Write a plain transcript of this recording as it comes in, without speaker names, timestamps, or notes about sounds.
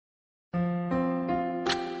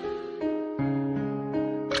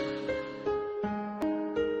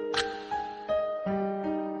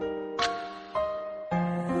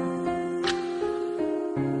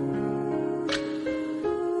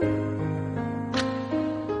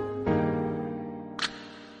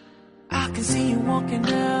can see you walking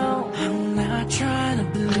out. I'm not trying to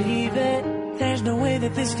believe it. There's no way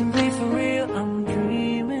that this can be for real. I'm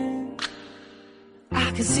dreaming. I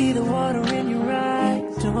can see the water in your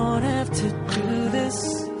eyes. Don't have to do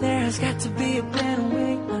this. There's got to be a better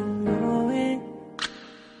way. I know it.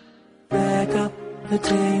 Back up the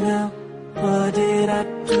day now. What did I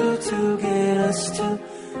do to get us to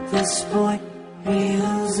this point? Me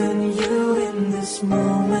losing you in this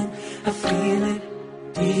moment. I feel it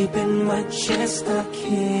deep in my chest. I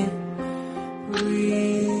can't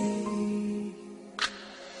breathe.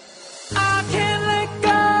 I can't let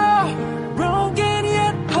go. Broken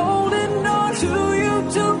yet holding on to you,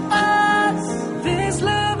 to us. This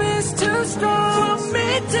love is too strong for me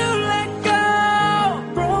to let go.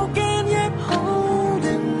 Broken yet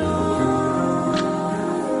holding on.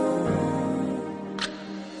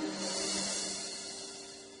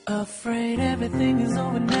 Afraid everything is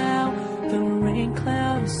over now. The rain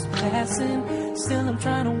cloud is passing. Still I'm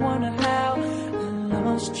trying to wonder how I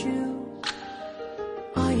lost you.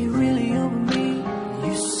 Are you really over me?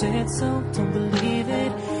 You said so, don't believe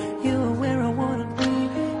it. You are where I wanna be.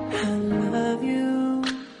 I love you.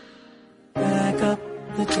 Back up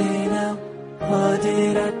the day now. What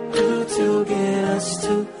did I do to get us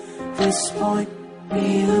to this point?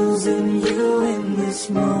 Me losing you in this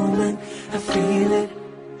moment. I feel it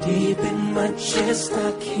deep in my chest.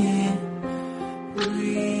 I can't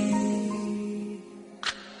breathe.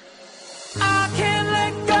 I can't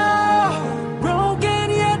let go. Broken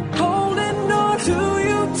yet holding on to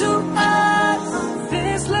you, to us.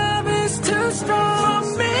 This love is too strong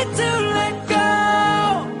for me to let go.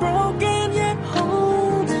 Broken yet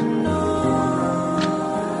holding on.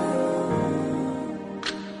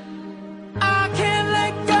 I can't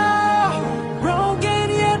let go. Broken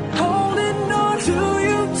yet holding on to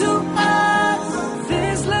you, to us.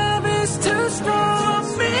 This love is too strong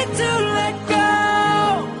for me to let go.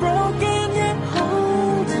 Broken yet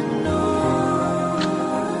holding on.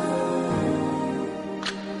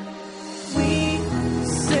 We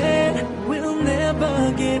said we'll never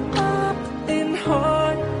get